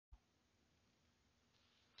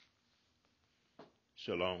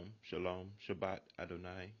Shalom, shalom, Shabbat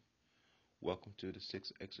Adonai. Welcome to the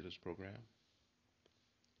Sixth Exodus program.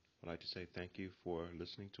 I'd like to say thank you for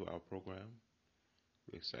listening to our program.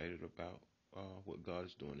 We're excited about what God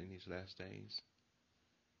is doing in these last days.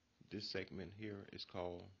 This segment here is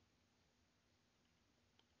called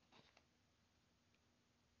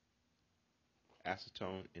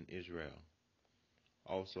Acetone in Israel.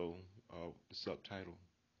 Also, the subtitle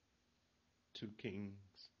Two Kings,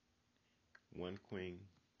 One Queen,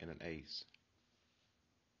 and an Ace.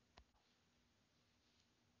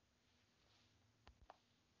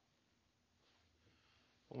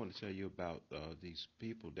 I want to tell you about these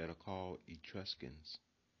people that are called Etruscans.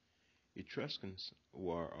 Etruscans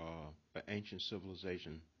were an ancient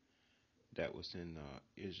civilization that was in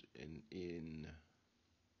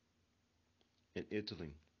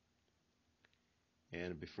Italy,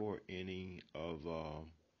 and before any of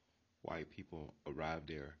white people arrived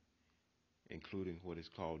there, including what is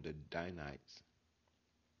called the Danites.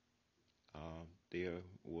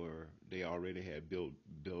 They already had built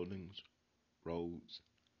buildings, roads,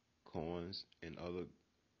 coins, and other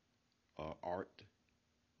art,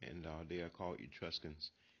 and they are called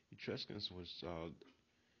Etruscans. Etruscans was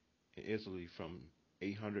in Italy from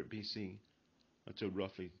 800 BC until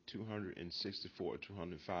roughly 264 or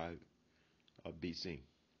 205 BC.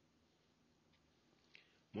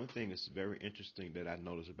 One thing that's very interesting that I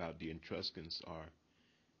noticed about the Etruscans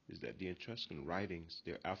is that the Etruscan writings,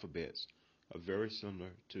 their alphabets, are very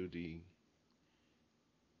similar to the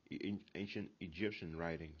ancient Egyptian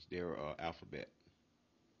writings, their alphabet.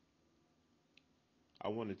 I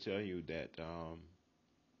want to tell you that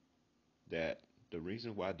the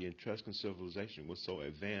reason why the Etruscan civilization was so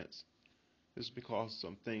advanced is because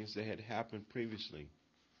some things that had happened previously.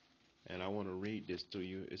 And I want to read this to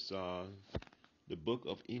you. It's the book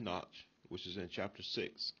of Enoch, which is in chapter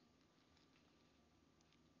 6.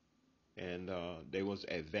 And there was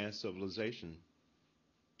advanced civilization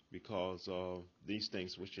because of these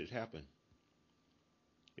things which had happened.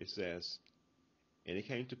 It says, "And it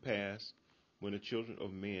came to pass, when the children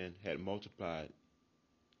of men had multiplied,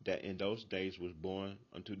 that in those days was born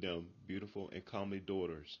unto them beautiful and comely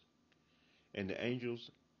daughters. And the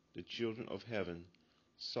angels, the children of heaven,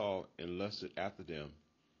 saw and lusted after them,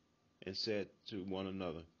 and said to one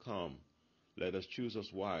another, Come, let us choose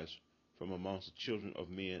us wives from amongst the children of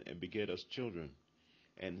men, and beget us children.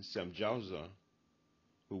 And Samjaza,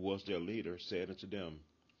 who was their leader, said unto them,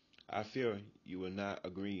 I fear you will not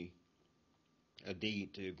agree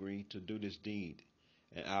to do this deed,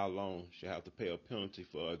 and I alone shall have to pay a penalty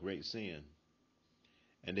for a great sin.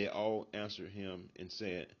 And they all answered him and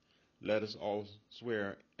said, Let us all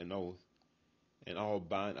swear an oath, and all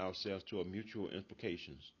bind ourselves to a mutual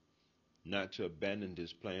implications, not to abandon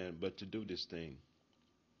this plan, but to do this thing.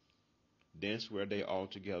 Then sware they all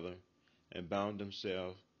together, and bound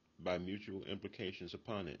themselves by mutual implications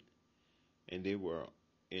upon it. And they were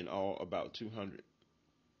in all about 200,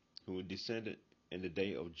 who descended in the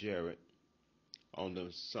day of Jared on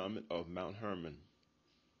the summit of Mount Hermon.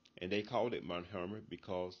 And they called it Mount Hermon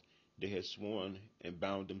because they had sworn and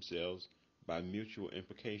bound themselves by mutual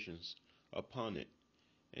implications upon it.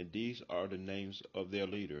 And these are the names of their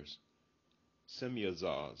leaders: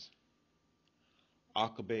 Simeazaz,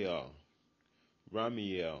 Akabel,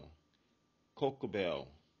 Ramiel, Kokabel,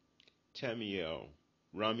 Tamiel,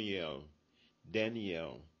 Ramiel,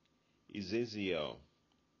 Daniel, Ezeziel,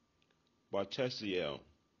 Bartesiel,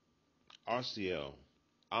 Arsiel,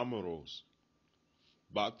 Amoros,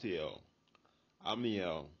 Batiel,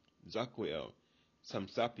 Amiel, Zaquiel,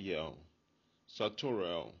 Samsapiel,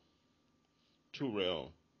 Saturel,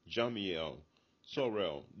 Turel, Jamiel,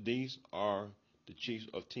 Sorel. These are the chiefs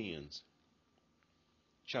of tens.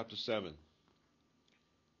 Chapter 7.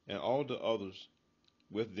 And all the others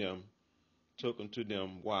with them took unto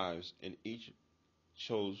them wives, and each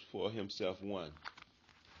chose for himself one.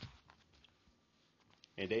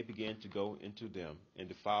 And they began to go into them, and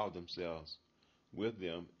defile themselves with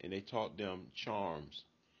them, and they taught them charms,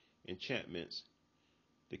 enchantments,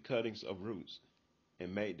 the cuttings of roots,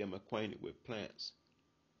 and made them acquainted with plants.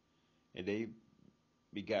 And they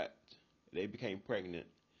became pregnant,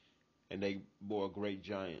 and they bore great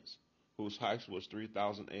giants, whose height was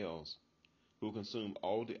 3,000 ells, who consumed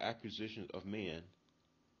all the acquisitions of men.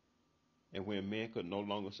 And when men could no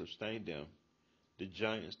longer sustain them, the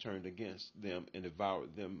giants turned against them and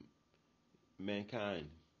devoured them,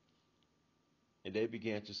 mankind. And they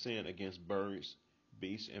began to sin against birds,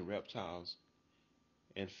 beasts, and reptiles,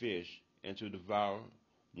 and fish, and to devour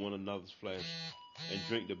one another's flesh, and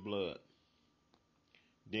drink the blood.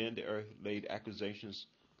 Then the earth laid accusations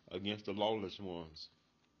against the lawless ones,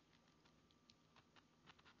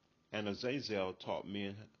 And Azazel taught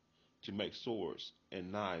men to make swords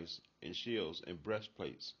and knives and shields and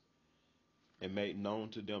breastplates, and made known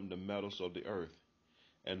to them the metals of the earth,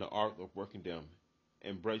 and the art of working them,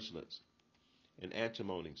 and bracelets, and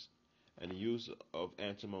antimonies, and the use of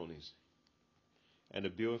antimonies, and the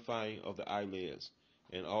beautifying of the eyelids,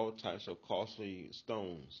 and all types of costly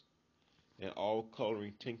stones, and all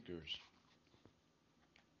coloring tinctures.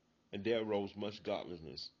 And there arose much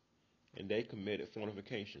godlessness, and they committed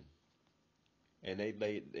fornication, and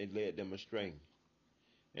they led them astray,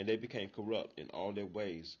 and they became corrupt in all their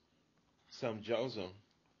ways. Some Joseph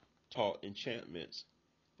taught enchantments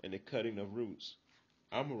and the cutting of roots.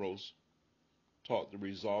 Amoros taught the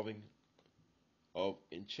resolving of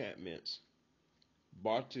enchantments.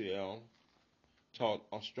 Bartiel taught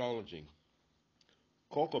astrology.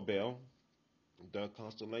 Kokobel, the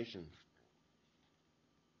constellation.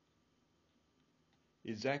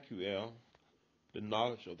 Ezekiel, the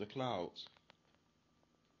knowledge of the clouds.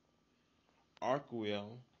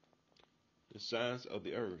 Arcuel, the signs of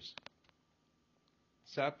the earth.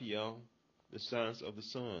 Sapiel, the signs of the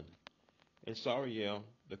sun. And Sariel,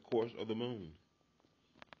 the course of the moon.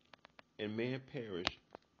 And man perished,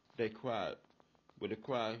 they cried, with a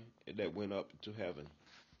cry that went up to heaven.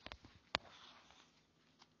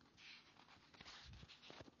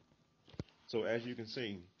 So as you can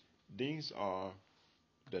see, these are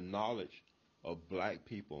the knowledge of black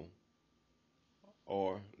people,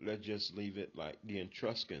 or let's just leave it like the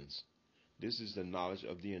Etruscans. This is the knowledge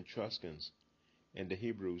of the Etruscans and the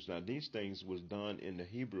Hebrews. Now these things was done in the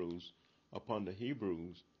Hebrews upon the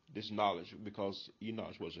Hebrews, this knowledge, because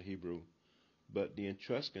Enoch was a Hebrew. But the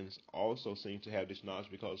Etruscans also seem to have this knowledge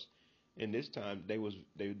because in this time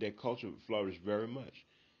their culture flourished very much.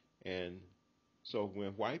 And so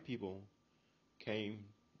when white people came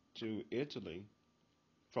to Italy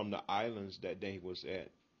from the islands that they was at,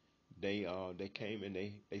 they came and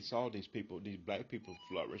they saw these people, these black people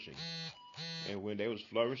flourishing. And when they was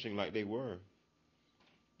flourishing like they were,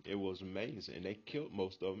 it was amazing. And they killed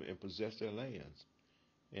most of them and possessed their lands.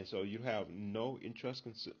 And so you have no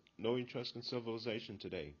Etruscan civilization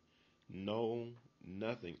today. No,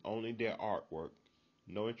 nothing. Only their artwork.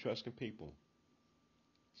 No Etruscan people.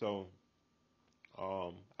 So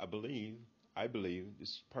um, I believe, I believe, this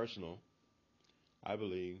is personal, I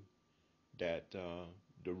believe that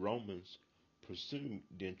the Romans pursued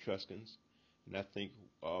the Etruscans, and I think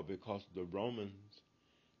because the Romans,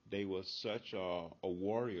 they were such a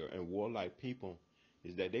warrior and warlike people,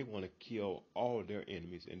 is that they want to kill all their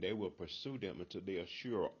enemies, and they will pursue them until they are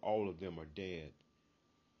sure all of them are dead.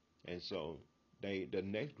 And so the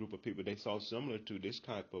next group of people, they saw similar to this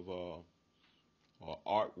type of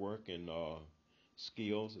artwork and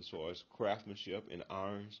skills as far as craftsmanship and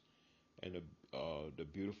arms and the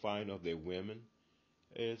beautifying of their women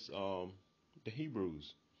is the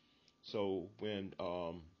Hebrews. So when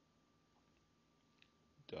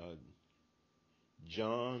the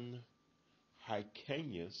John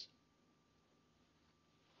Hyrcanus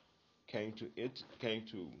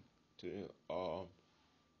to uh,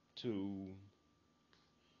 to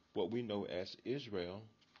what we know as Israel,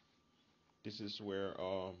 this is where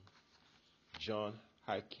John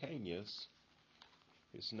Hyrcanus,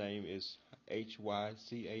 his name is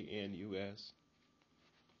Hycanus.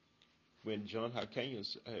 When John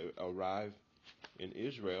Hyrcanus arrived in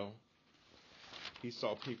Israel, he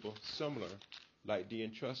saw people similar like the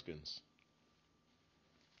Etruscans.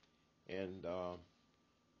 And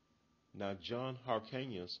now John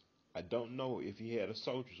Hyrcanus, I don't know if he had a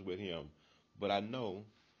soldiers with him, but I know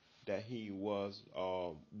that he was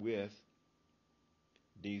with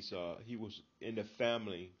these. He was in the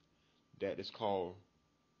family that is called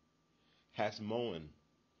Hasmonean.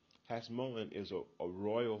 Hasmonean is a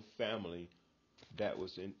royal family that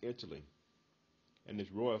was in Italy, and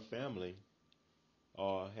this royal family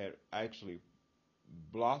had actually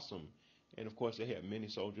blossomed. And of course, they had many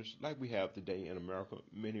soldiers, like we have today in America,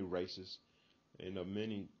 many races, and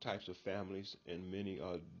many types of families, and many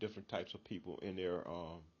different types of people in their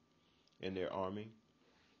army.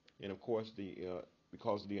 And of course, the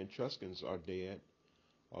because the Etruscans are dead,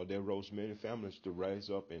 there rose many families to rise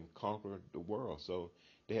up and conquer the world. So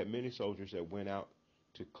they had many soldiers that went out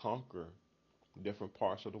to conquer different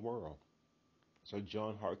parts of the world. So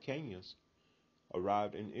John Hyrcanus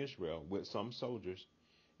arrived in Israel with some soldiers,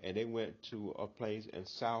 and they went to a place in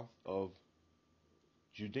south of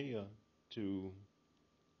Judea to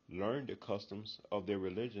learn the customs of their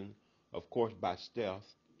religion, of course by stealth.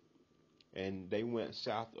 And they went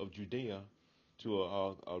south of Judea to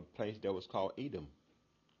a place that was called Edom.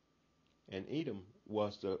 And Edom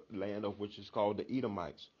was the land of which is called the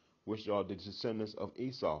Edomites, which are the descendants of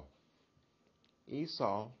Esau.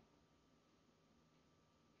 Esau,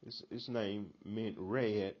 his name meant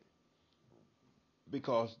red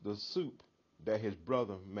because the soup that his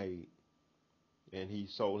brother made, and he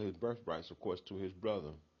sold his birthrights, of course, to his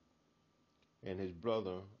brother, and his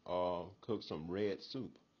brother cooked some red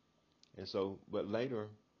soup, and so, but later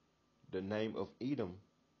the name of Edom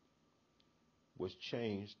was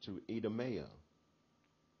changed to Edomea,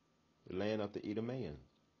 the land of the Edomians,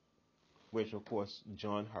 which of course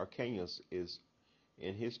John Hyrcanus is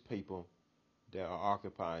in his people that are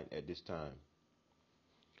occupying at this time.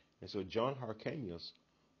 And so John Hyrcanus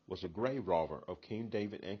was a grave robber of King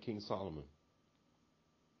David and King Solomon.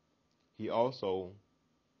 He also,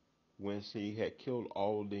 when he had killed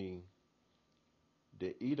all the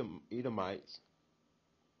Edomites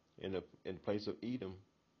in place of Edom,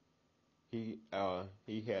 he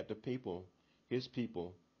had the people, his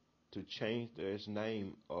people, to change his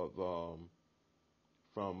name of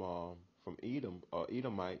from Edom or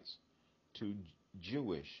Edomites to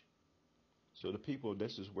Jewish. So the people,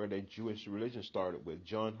 this is where their Jewish religion started with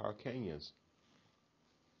John Hyrcanus,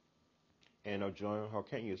 and John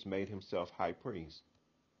Hyrcanus made himself high priest.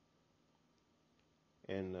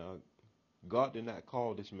 And God did not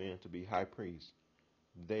call this man to be high priest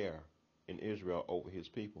there in Israel over his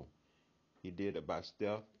people. He did it by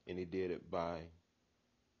stealth, and he did it by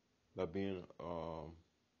being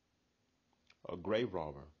a grave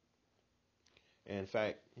robber. And in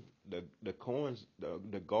fact, the coins,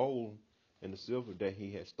 the gold and the silver that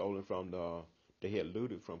he had stolen from that he had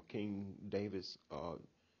looted from King David's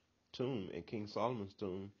tomb and King Solomon's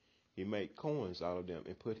tomb, he made coins out of them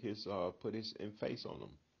and put his face on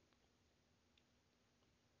them.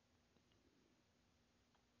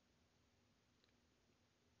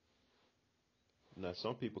 Now,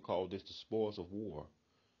 some people call this the spoils of war.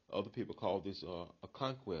 Other people call this a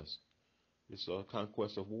conquest. It's a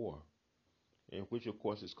conquest of war, and which of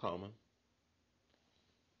course is common.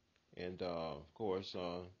 And of course,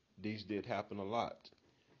 these did happen a lot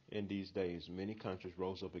in these days. Many countries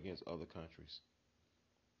rose up against other countries,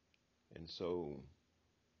 and so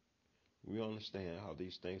we understand how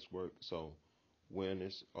these things work. So when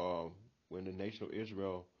it's when the nation of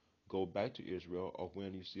Israel go back to Israel, or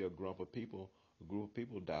when you see a group of people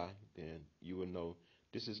die, then you will know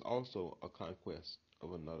this is also a conquest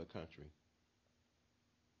of another country.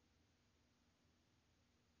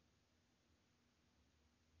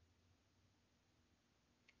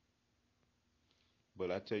 But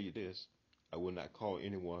I tell you this, I will not call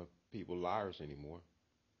anyone people liars anymore.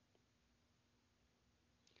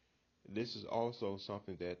 This is also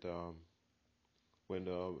something that when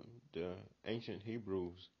the ancient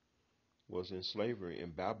Hebrews was in slavery in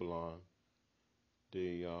Babylon,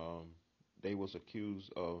 the they was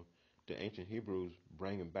accused of the ancient Hebrews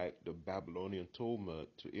bringing back the Babylonian Talmud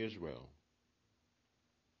to Israel.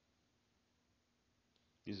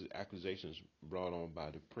 These are accusations brought on by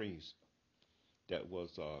the priest that was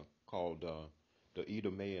called the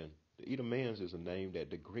Edomaean. The Edomaeans is a name that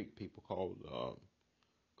the Greek people called the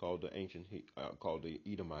called the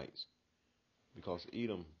Edomites, because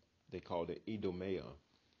Edom they called it Edomea,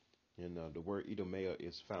 and the word Edomea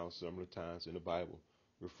is found several times in the Bible,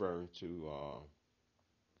 referring to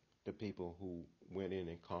the people who went in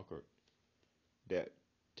and conquered that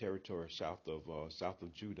territory south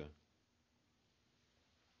of Judah.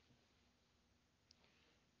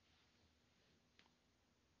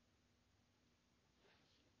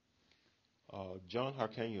 John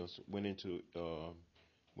Hyrcanus went into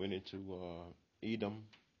Edom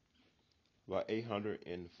about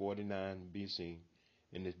 849 BC,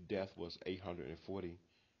 and his death was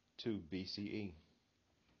 842 BCE.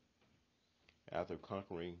 After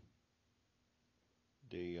conquering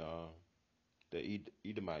the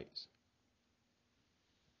Edomites,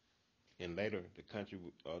 and later the country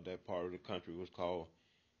that part of the country was called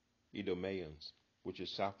Edomians, which is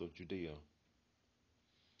south of Judea.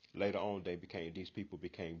 Later on, these people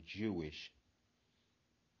became Jewish.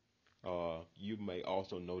 You may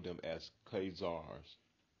also know them as Khazars,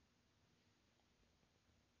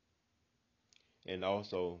 and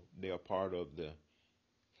also they are part of the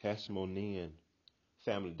Hasmonean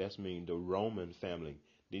family. That's mean the Roman family.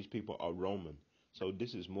 These people are Roman, so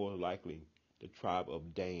this is more likely the tribe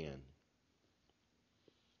of Dan,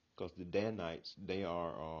 because the Danites they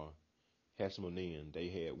are Hasmonean. They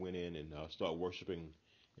had went in and started worshiping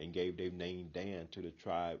and gave their name Dan to the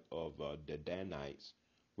tribe of the Danites,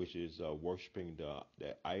 which is worshiping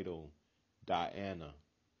the idol Diana.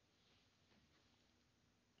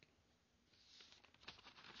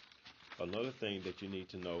 Another thing that you need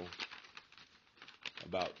to know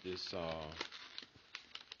about this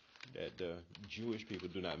that the Jewish people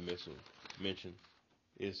do not mention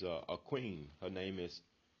is a queen. Her name is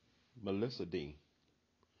Melissa D.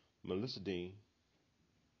 Melissa D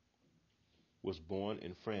was born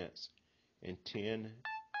in France in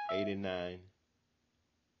 1089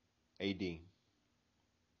 AD,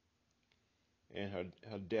 and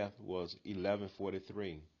her death was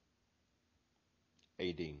 1143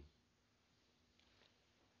 AD.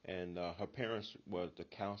 And her parents were the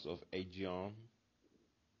Counts of Aegion,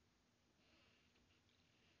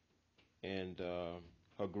 and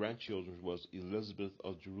her grandchildren was Elizabeth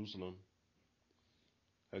of Jerusalem.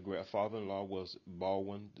 Her father-in-law was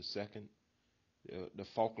Baldwin II, the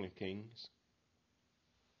Falkland Kings.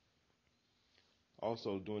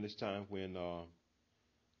 Also, during this time when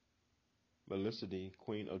Melisande,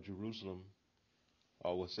 Queen of Jerusalem,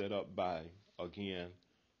 was set up by, again,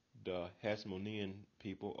 the Hasmonean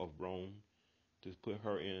people of Rome to put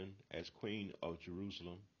her in as Queen of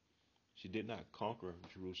Jerusalem. She did not conquer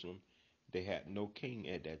Jerusalem. They had no king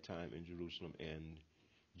at that time in Jerusalem, and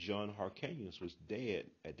John Hyrcanus was dead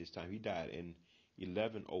at this time. He died in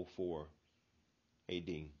 1104 AD.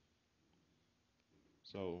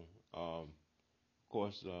 So, of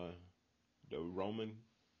course, the Roman,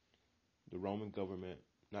 the Roman government,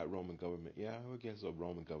 not Roman government, yeah, I guess a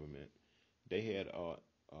Roman government, they had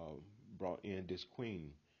brought in this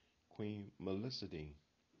queen, Queen Melisande.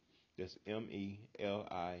 That's Melisende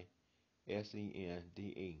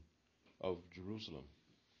of Jerusalem.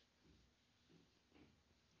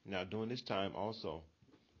 Now, during this time, also,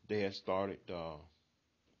 they had started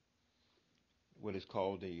what is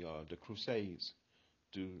called the Crusades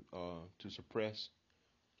to suppress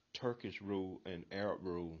Turkish rule and Arab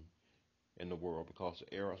rule in the world, because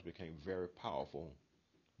the Arabs became very powerful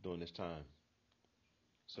during this time.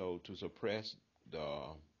 So to suppress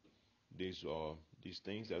the these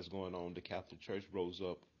things that's going on, the Catholic Church rose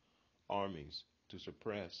up armies to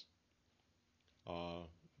uh,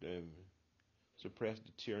 the suppress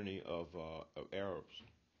the tyranny of Arabs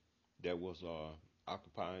that was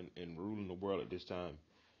occupying and ruling the world at this time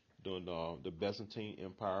during the Byzantine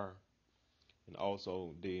Empire and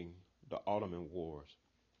also the Ottoman Wars.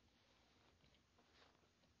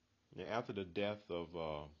 Now, after the death of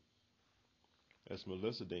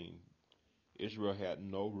Esmeralda, Israel had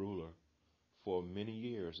no ruler for many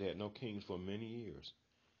years. They had no kings for many years.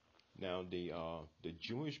 Now, the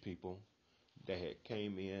Jewish people that had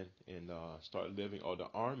came in and started living, or the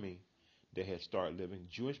army that had started living,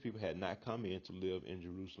 Jewish people had not come in to live in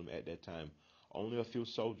Jerusalem at that time. Only a few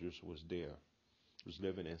soldiers was there, was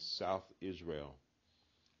living in South Israel.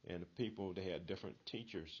 And the people, they had different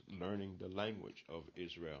teachers learning the language of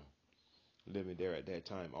Israel, living there at that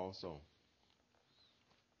time also.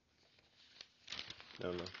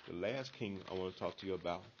 Now, the last king I want to talk to you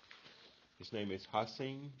about, his name is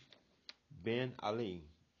Hassan bin Ali.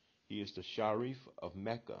 He is the Sharif of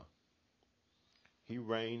Mecca. He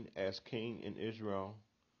reigned as king in Israel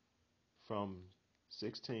from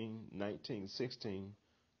 1916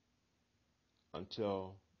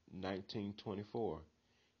 until 1924.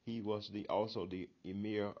 He was also the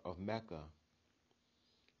emir of Mecca,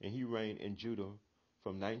 and he reigned in Judah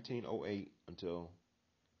from 1908 until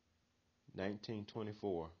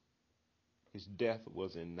 1924. His death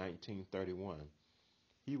was in 1931.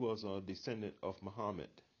 He was a descendant of Muhammad.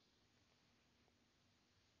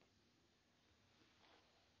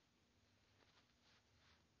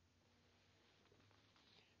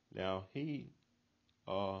 Now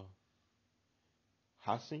uh,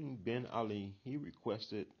 Hassan bin Ali, he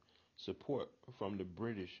requested support from the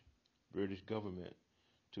British government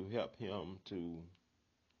to help him to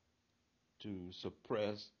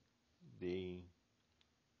suppress the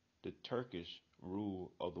Turkish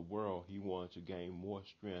rule of the world. He wanted to gain more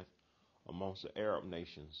strength amongst the Arab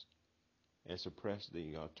nations and suppress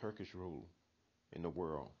the Turkish rule in the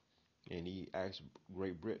world. And he asked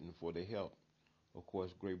Great Britain for their help. Of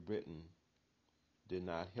course, Great Britain did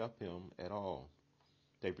not help him at all.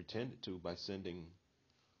 They pretended to by sending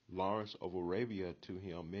Lawrence of Arabia to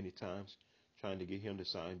him many times, trying to get him to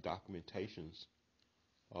sign documentations,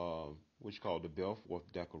 which is called the Balfour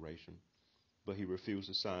Declaration. But he refused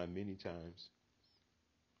to sign many times,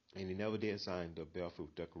 and he never did sign the Balfour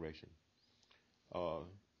Declaration. Uh,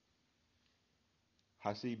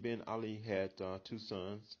 Hassan bin Ali had two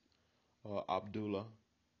sons, Abdullah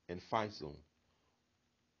and Faisal.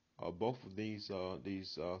 Both of these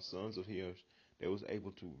sons of his, they was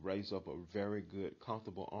able to raise up a very good,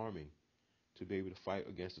 comfortable army to be able to fight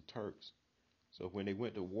against the Turks. So when they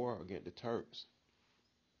went to war against the Turks,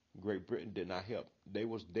 Great Britain did not help. They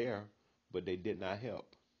was there, but they did not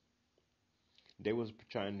help. They was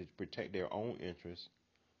trying to protect their own interests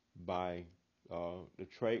by the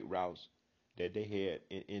trade routes that they had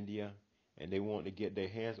in India, and they wanted to get their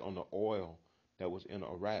hands on the oil that was in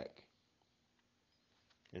Iraq,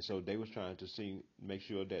 and so they was trying to make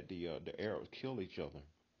sure that the Arabs kill each other.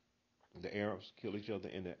 The Arabs kill each other,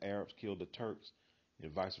 and the Arabs kill the Turks,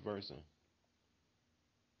 and vice versa.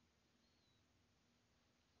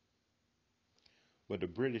 But the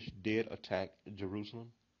British did attack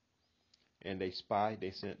Jerusalem, and they spied.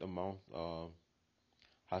 They sent among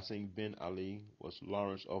Hassan bin Ali was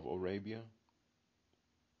Lawrence of Arabia,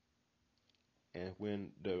 and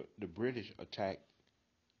when the British attacked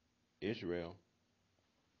Israel,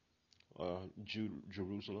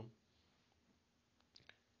 Jerusalem,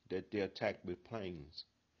 that they attacked with planes,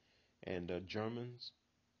 and the Germans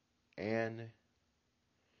and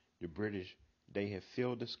the British, they had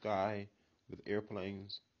filled the sky with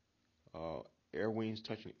airplanes, uh, air wings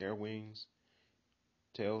touching air wings,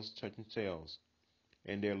 tails touching tails,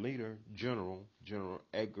 and their leader, General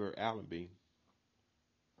Edgar Allenby,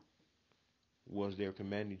 was their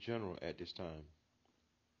commanding general at this time.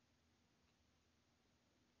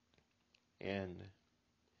 And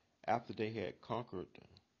after they had conquered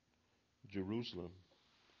Jerusalem,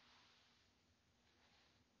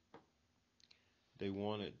 they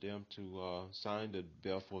wanted them to sign the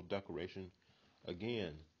Balfour Declaration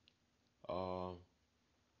again. Uh,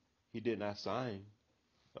 he did not sign.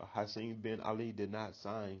 Hassan bin Ali did not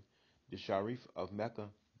sign. The Sharif of Mecca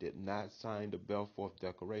did not sign the Balfour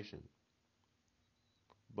Declaration.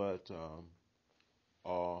 But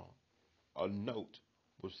uh, a note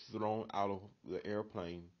was thrown out of the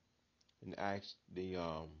airplane and asked the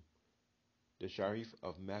Sharif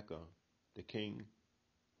of Mecca, the king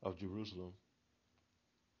of Jerusalem,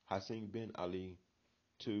 Hassan bin Ali,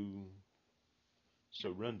 to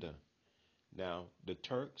surrender. Now, the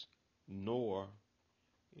Turks nor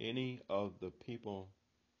any of the people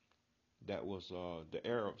that was the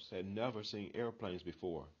Arabs had never seen airplanes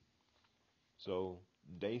before. So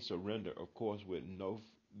they surrendered, of course, with no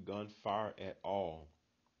gunfire at all.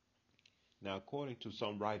 Now, according to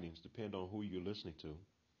some writings, depending on who you're listening to,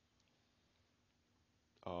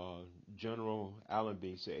 uh, General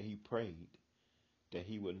Allenby said he prayed that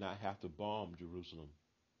he would not have to bomb Jerusalem,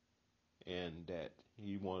 and that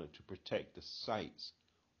he wanted to protect the sites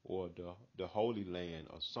or the Holy Land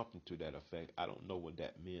or something to that effect. I don't know what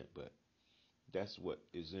that meant, but that's what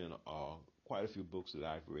is in quite a few books that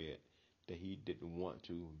I've read, that he didn't want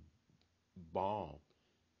to bomb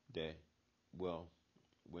that. Well,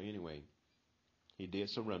 anyway, he did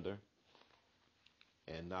surrender,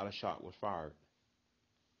 and not a shot was fired,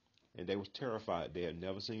 and they was terrified. They had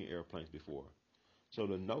never seen airplanes before. So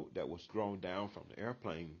the note that was thrown down from the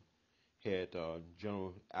airplane had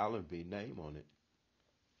General Allenby's name on it,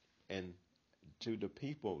 and to the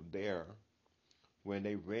people there, when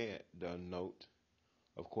they read the note,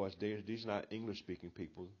 of course, these are not English-speaking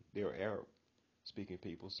people; they're Arab-speaking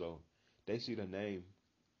people. So they see the name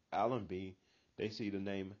Allenby, they see the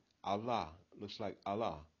name Allah, looks like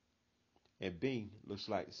Allah, and B looks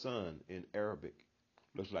like sun in Arabic,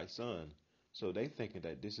 looks like sun. So they thinking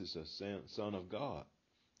that this is a son of God.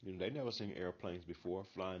 You know, they never seen airplanes before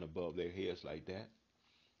flying above their heads like that.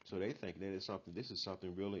 So they think that it's something. This is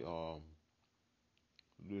something really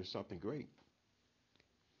there's something great.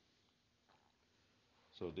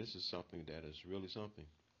 So this is something that is really something.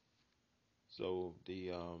 So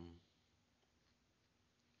the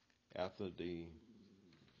after the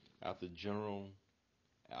after General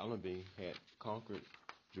Allenby had conquered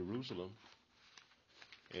Jerusalem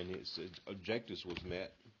and its objectives was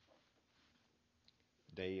met,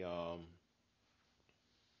 they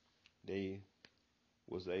they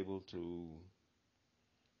was able to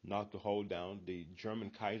knock the hole down. The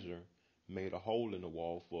German Kaiser made a hole in the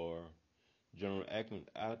wall for General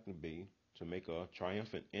Allenby to make a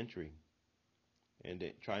triumphant entry, and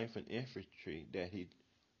the triumphant infantry that he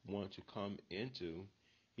wanted to come into,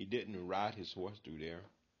 he didn't ride his horse through there.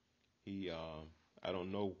 He, I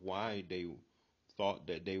don't know why they thought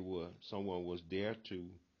that someone was there to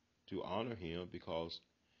honor him, because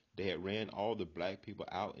they had ran all the black people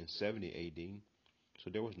out in 70 A.D. So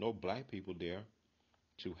there was no black people there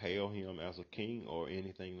to hail him as a king or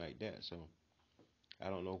anything like that. So I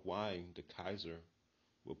don't know why the Kaiser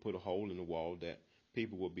would put a hole in the wall that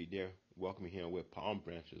people would be there welcoming him with palm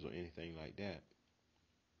branches or anything like that.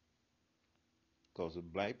 Because the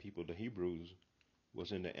black people, the Hebrews,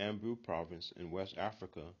 was in the Ambu province in West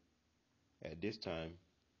Africa at this time.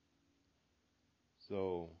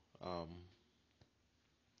 So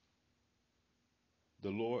the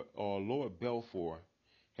Lord Balfour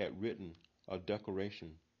had written a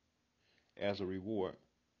declaration as a reward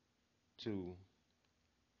to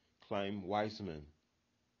claim Weizmann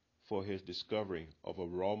for his discovery of a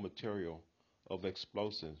raw material of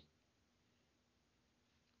explosives.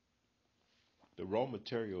 The raw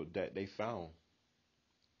material that they found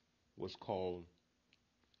was called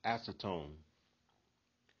acetone.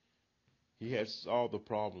 He had solved the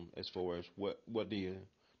problem as far as what the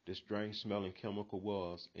strange smelling chemical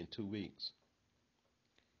was in 2 weeks,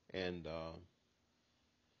 and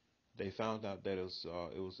they found out that it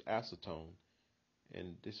was acetone,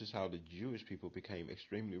 and this is how the Jewish people became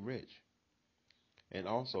extremely rich. And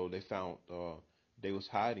also they found they was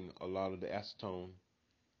hiding a lot of the acetone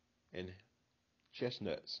in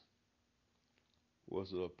chestnuts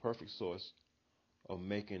was a perfect source of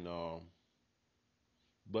making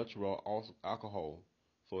butyrol alcohol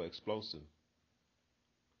for explosive.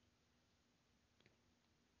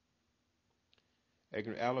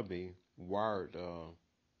 Edgar Allenby wired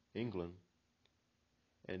England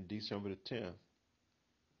on December the 10th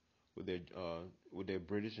with their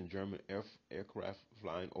British and German aircraft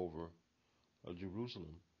flying over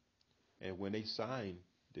Jerusalem. And when they signed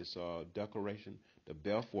this declaration, the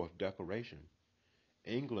Balfour Declaration,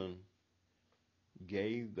 England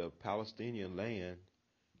gave the Palestinian land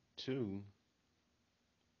to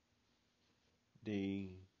the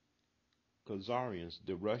Khazarians,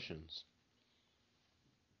 the Russians,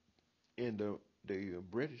 and the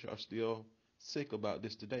British are still sick about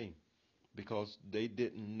this today because they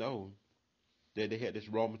didn't know that they had this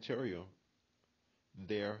raw material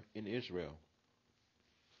there in Israel,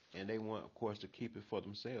 and they want, of course, to keep it for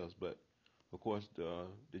themselves. But of course, the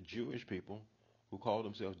Jewish people who call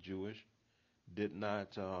themselves Jewish did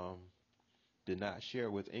not did not share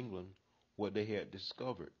with England what they had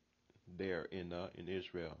discovered there in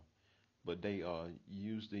Israel. But they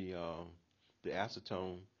used the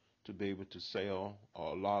acetone to be able to sell a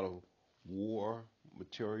lot of war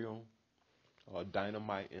material,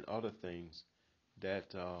 dynamite, and other things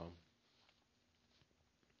that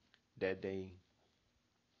that they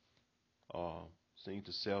uh, seem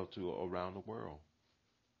to sell to around the world.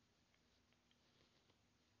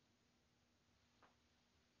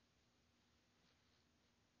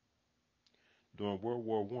 During World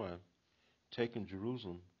War I, taking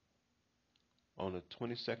Jerusalem on the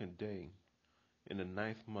 22nd day in the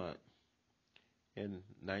ninth month in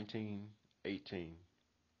 1918,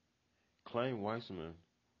 Klein Weizmann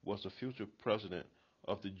was the future president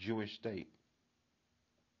of the Jewish state,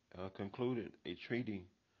 concluded a treaty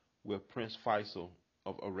with Prince Faisal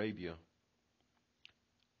of Arabia,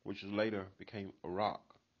 which later became Iraq.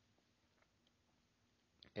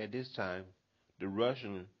 At this time, the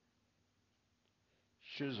Russian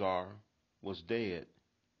Czar was dead.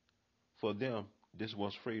 For them, this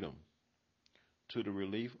was freedom. To the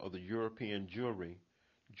relief of the European Jewry,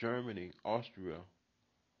 Germany, Austria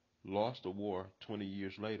lost the war 20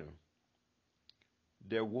 years later.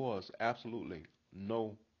 There was absolutely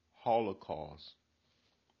no Holocaust.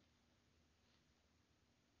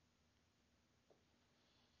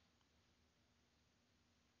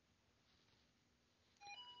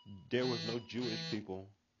 There was no Jewish people.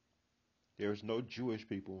 There is no Jewish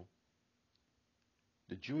people.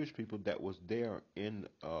 The Jewish people that was there in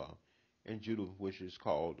Judah, which is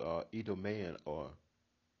called Edoman or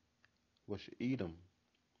which Edom,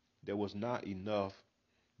 there was not enough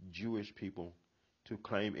Jewish people to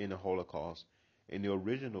claim in the Holocaust. And the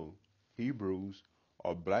original Hebrews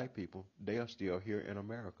or black people, they are still here in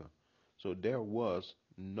America. So there was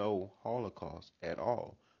no Holocaust at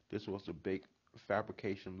all. This was a big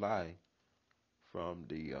fabrication lie from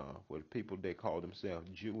the what people they call themselves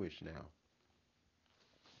Jewish now.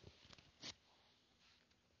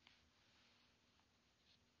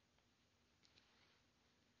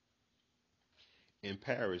 In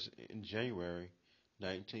Paris in January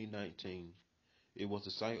 1919, it was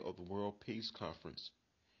the site of the World Peace Conference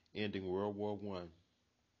ending World War I.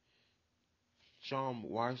 Shalom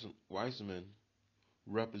Weizmann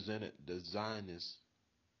represented the Zionists,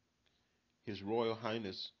 His Royal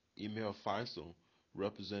Highness Emir Faisal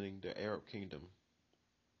representing the Arab Kingdom,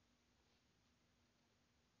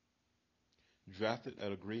 drafted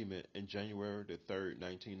an agreement in January the 3rd,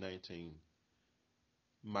 1919,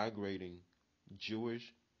 migrating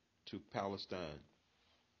Jewish to Palestine,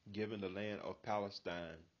 giving the land of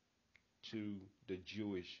Palestine to the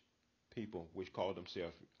Jewish people, which called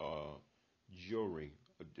themselves Jewry,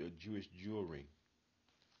 Jewish Jewry.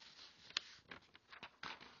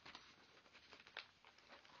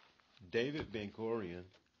 David Ben Gurion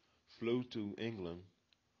flew to England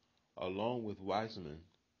along with Weizmann,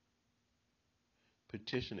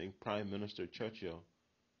 petitioning Prime Minister Churchill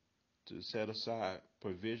to set aside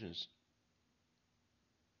provisions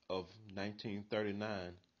of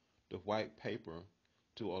 1939, the White Paper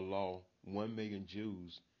to allow 1 million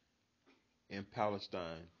Jews in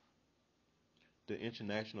Palestine. The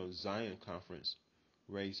International Zion Conference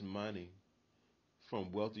raised money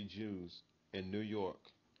from wealthy Jews in New York,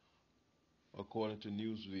 according to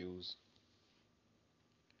Newsviews.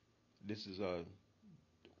 This is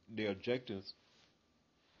the objective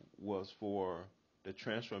was for the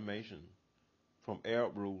transformation from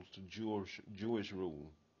Arab rule to Jewish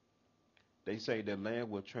rule. They say the land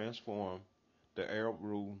will transform the Arab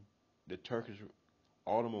rule, the Turkish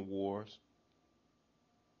Ottoman Wars.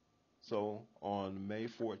 So on May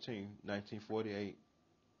 14, 1948,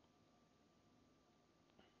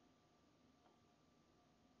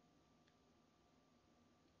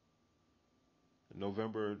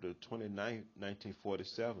 November the 29th,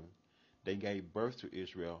 1947, they gave birth to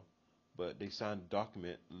Israel, but they signed a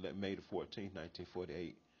document May the 14th,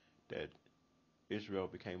 1948, that Israel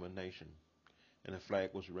became a nation, and a flag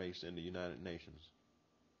was raised in the United Nations.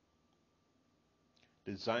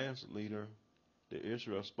 The Zionist leader, the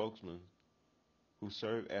Israel spokesman, who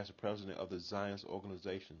served as the president of the Zionist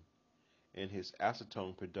organization, in his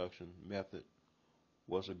acetone production method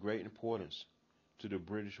was of great importance to the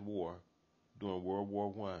British war during World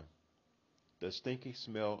War I. The stinky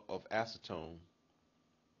smell of acetone,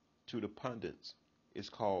 to the pundits, is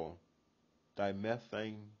called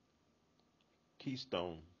dimethane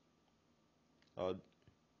ketone. Uh,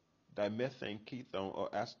 Dimethane ketone or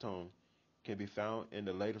acetone can be found in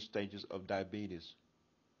the later stages of diabetes,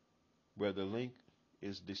 where the link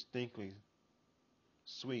is distinctly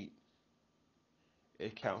sweet.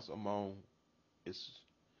 It counts among its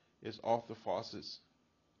orthophosphates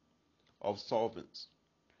of solvents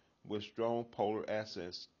with strong polar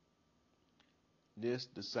acids. This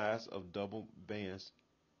the size of double bands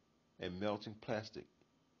and melting plastic.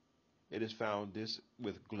 It is found this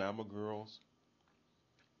with glamour girls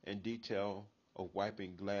and detail of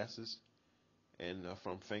wiping glasses and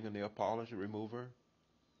from fingernail polish remover.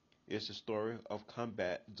 It's the story of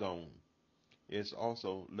combat zone. It's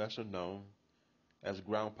also lesser known as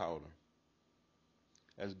gunpowder.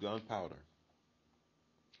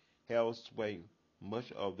 Hell sway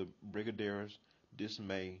much of the brigadier's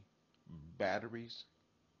dismay. Batteries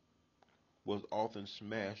was often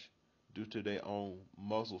smashed due to their own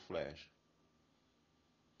muzzle flash.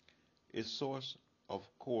 Its source, of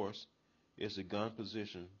course, is the gun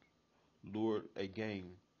position lured a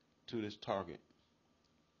game to this target.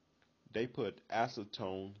 They put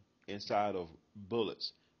acetone inside of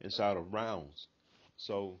bullets, inside of rounds.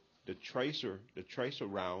 So the tracer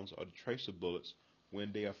rounds or the tracer bullets,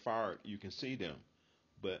 when they are fired, you can see them.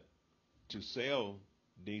 But to sell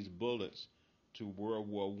these bullets to World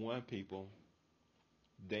War I people,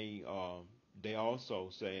 they they also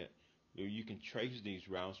said you can trace these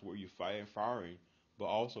rounds where you firing, but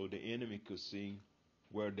also the enemy could see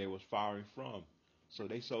where they was firing from. So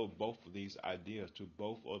they sold both of these ideas to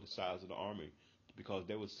both other sides of the army because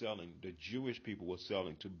they were selling. The Jewish people were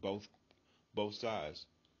selling to both sides,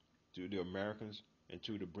 to the Americans and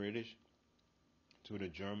to the British, to the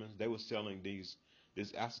Germans. They were selling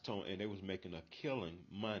this acetone and they was making a killing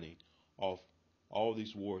money off all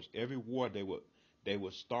these wars. Every war they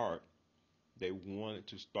would start, they wanted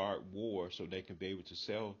to start war so they could be able to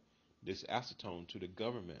sell this acetone to the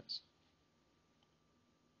governments.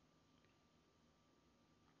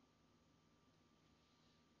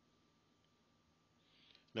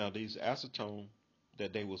 Now these acetone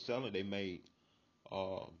that they were selling, they made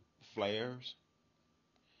uh, flares.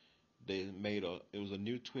 They made it was a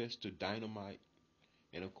new twist to dynamite,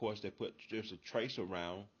 and of course they put just a trace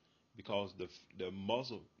around because the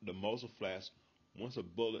muzzle flash, once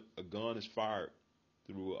a gun is fired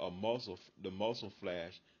through the muzzle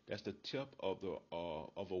flash, that's the tip of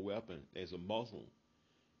a weapon. There's a muzzle.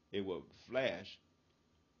 It will flash,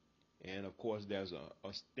 and of course there's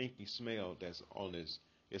a stinky smell that's on this.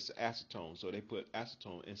 It's acetone, so they put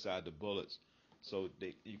acetone inside the bullets, so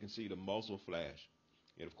you can see the muzzle flash.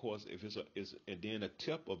 And of course, if and then the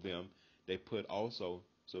tip of them they put also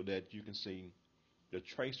so that you can see the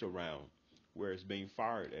trace around where it's being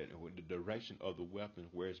fired at, or the direction of the weapon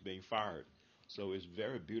where it's being fired. So it's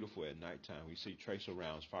very beautiful at nighttime. We see tracer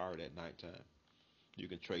rounds fired at nighttime. You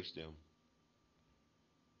can trace them.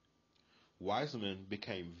 Wiseman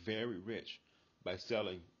became very rich by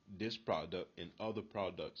selling this product and other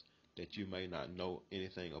products that you may not know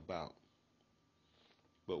anything about.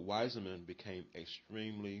 But Wiseman became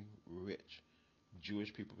extremely rich.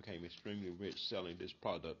 Jewish people became extremely rich selling this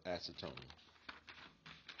product, acetone.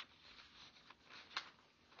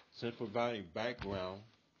 Since providing background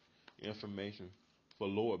information for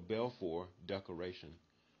Lower Balfour Declaration,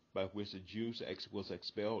 by which the Jews was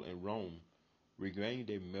expelled in Rome, regained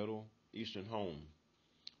their Middle Eastern home.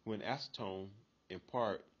 When Acetone in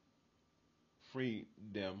part freed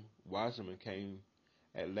them, Wiseman came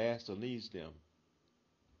at last to lead them.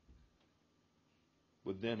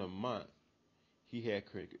 Within a month, he had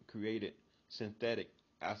created synthetic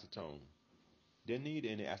acetone. Didn't need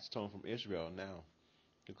any acetone from Israel now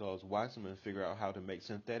because Weizmann figured out how to make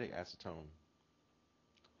synthetic acetone.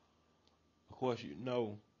 Of course, you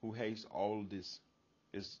know who hates all of this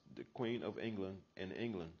is the Queen of England and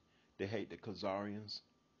England. They hate the Khazarians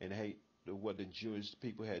and hate what the Jewish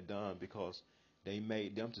people had done because they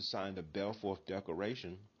made them to sign the Balfour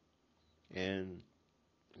Declaration, and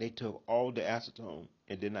they took all the acetone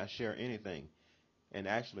and did not share anything. And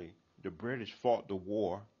actually, the British fought the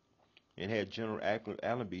war and had General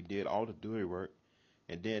Allenby did all the dirty work,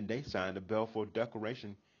 and then they signed the Balfour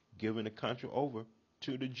Declaration, giving the country over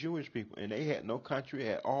to the Jewish people, and they had no country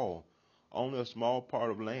at all, only a small part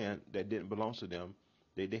of land that didn't belong to them.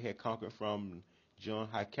 They had conquered from John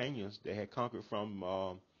Hyrcanus. They had conquered from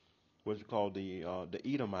what's called the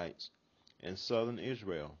Edomites in southern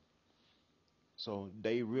Israel. So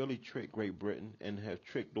they really tricked Great Britain and have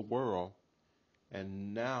tricked the world.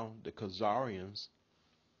 And now the Khazarians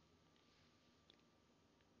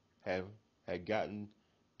have had gotten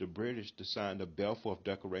the British to sign the Balfour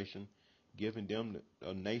Declaration, giving them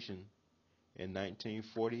a nation in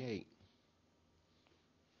 1948.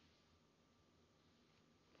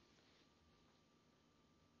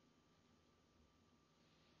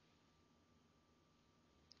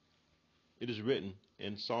 It is written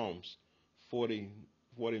in Psalms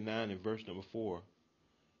 49 and verse number 4.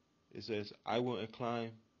 It says, I will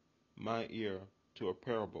incline my ear to a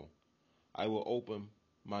parable. I will open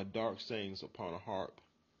my dark sayings upon a harp.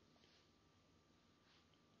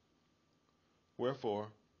 Wherefore,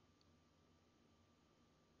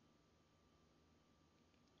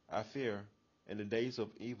 I fear in the days of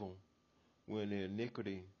evil, when the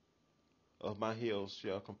iniquity of my hills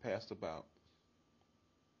shall compass about.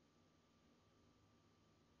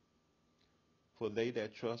 For they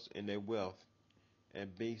that trust in their wealth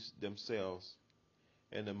and beast themselves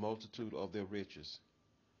in the multitude of their riches,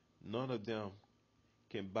 none of them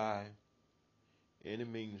can by any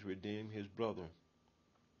means redeem his brother,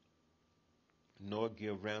 nor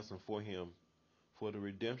give ransom for him. For the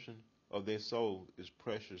redemption of their soul is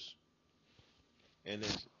precious, and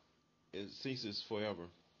it ceases forever,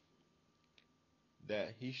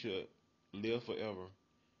 that he should live forever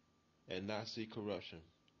and not see corruption.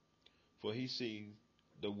 For he sees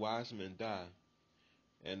the wise man die,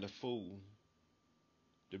 and the fool,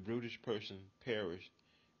 the brutish person, perish,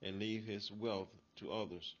 and leave his wealth to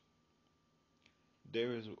others.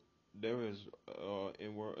 There is,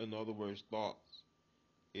 in other words, thoughts.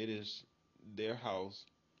 It is their house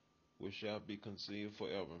which shall be concealed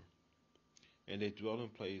forever, and their dwelling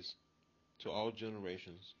place to all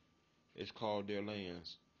generations is called their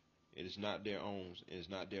lands. It is not their own. It is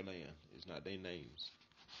not their land. It is not their names.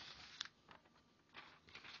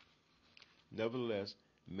 Nevertheless,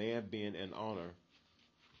 man being in honor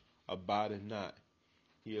abideth not.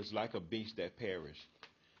 He is like a beast that perish.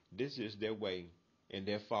 This is their way and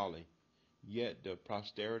their folly. Yet the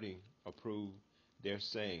posterity approve their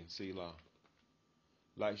saying, Selah.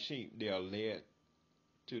 Like sheep they are led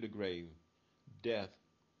to the grave. Death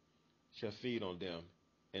shall feed on them,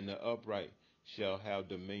 and the upright shall have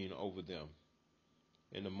dominion over them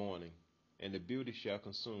in the morning, and the beauty shall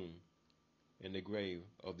consume in the grave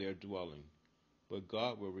of their dwelling. But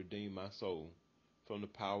God will redeem my soul from the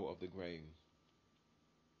power of the grave.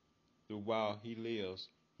 The while he lives,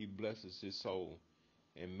 he blesses his soul,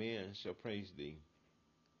 and men shall praise thee.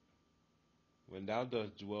 When thou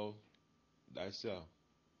dost dwell thyself,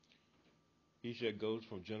 he shall go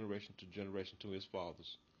from generation to generation to his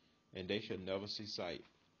fathers, and they shall never see sight.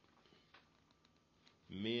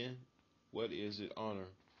 Men, what is it honor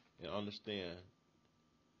and understand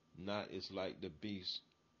not is like the beasts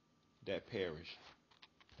that perish.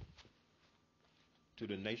 To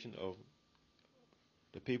the nation of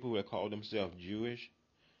the people who have called themselves Jewish,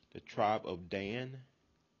 the tribe of Dan,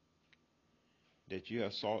 that you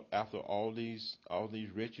have sought after all these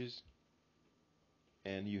riches,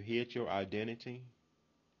 and you hid your identity,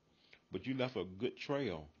 but you left a good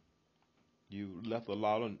trail. You left a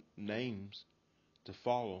lot of names to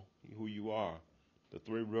follow who you are. The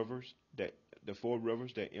 4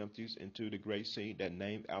 rivers that empties into the great sea that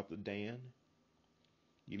named after Dan.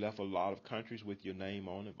 You left a lot of countries with your name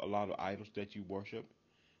on it, a lot of idols that you worship,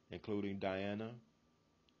 including Diana,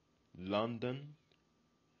 London,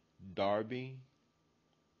 Derby,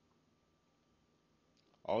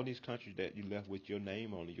 all these countries that you left with your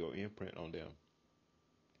name on it, your imprint on them.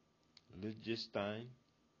 Liechtenstein.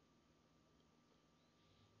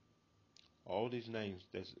 All these names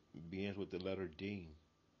that begins with the letter D.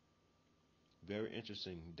 Very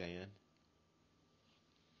interesting, Dan.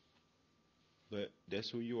 But that's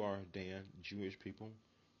who you are, Dan. Jewish people.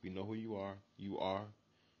 We know who you are. You are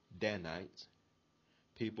Danites.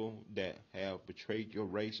 People that have betrayed your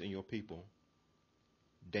race and your people.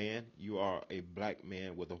 Dan, you are a black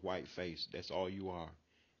man with a white face. That's all you are.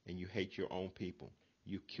 And you hate your own people.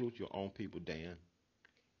 You killed your own people, Dan.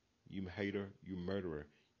 You hater, you murderer.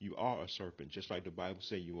 You are a serpent, just like the Bible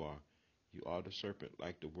said you are. You are the serpent,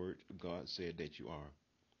 like the word of God said that you are.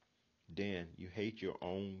 Dan, you hate your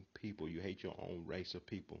own people. You hate your own race of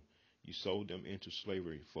people. You sold them into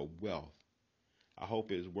slavery for wealth. I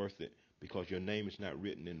hope it is worth it because your name is not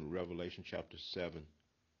written in Revelation chapter 7